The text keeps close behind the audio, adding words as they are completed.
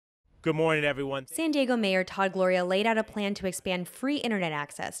Good morning, everyone. San Diego Mayor Todd Gloria laid out a plan to expand free internet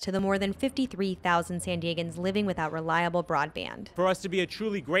access to the more than 53,000 San Diegans living without reliable broadband. For us to be a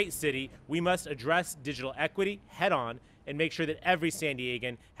truly great city, we must address digital equity head-on and make sure that every San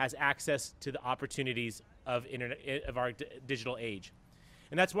Diegan has access to the opportunities of our digital age.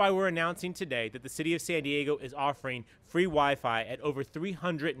 And that's why we're announcing today that the City of San Diego is offering free Wi-Fi at over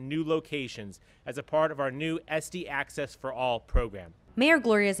 300 new locations as a part of our new SD Access for All program. Mayor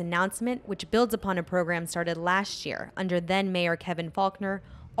Gloria's announcement, which builds upon a program started last year under then-Mayor Kevin Faulconer,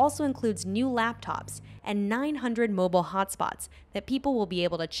 also includes new laptops and 900 mobile hotspots that people will be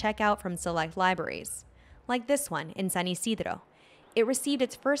able to check out from select libraries, like this one in San Isidro. It received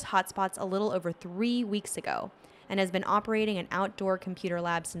its first hotspots a little over 3 weeks ago and has been operating an outdoor computer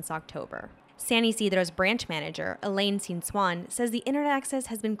lab since October. San Isidro's branch manager, Elaine Sinswan, says the internet access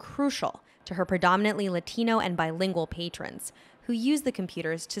has been crucial to her predominantly Latino and bilingual patrons who use the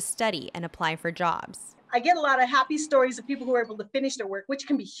computers to study and apply for jobs. I get a lot of happy stories of people who are able to finish their work, which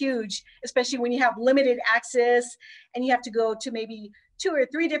can be huge, especially when you have limited access and you have to go to maybe 2 or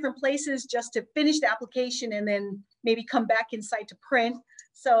 3 different places just to finish the application and then maybe come back inside to print.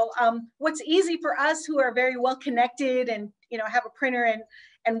 So what's easy for us who are very well connected and have a printer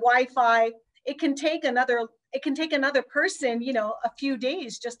and Wi-Fi, it can take another person, a few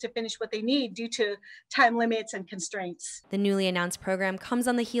days just to finish what they need due to time limits and constraints. The newly announced program comes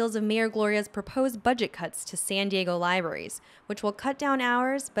on the heels of Mayor Gloria's proposed budget cuts to San Diego libraries, which will cut down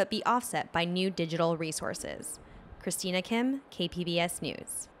hours but be offset by new digital resources. Cristina Kim, KPBS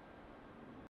News.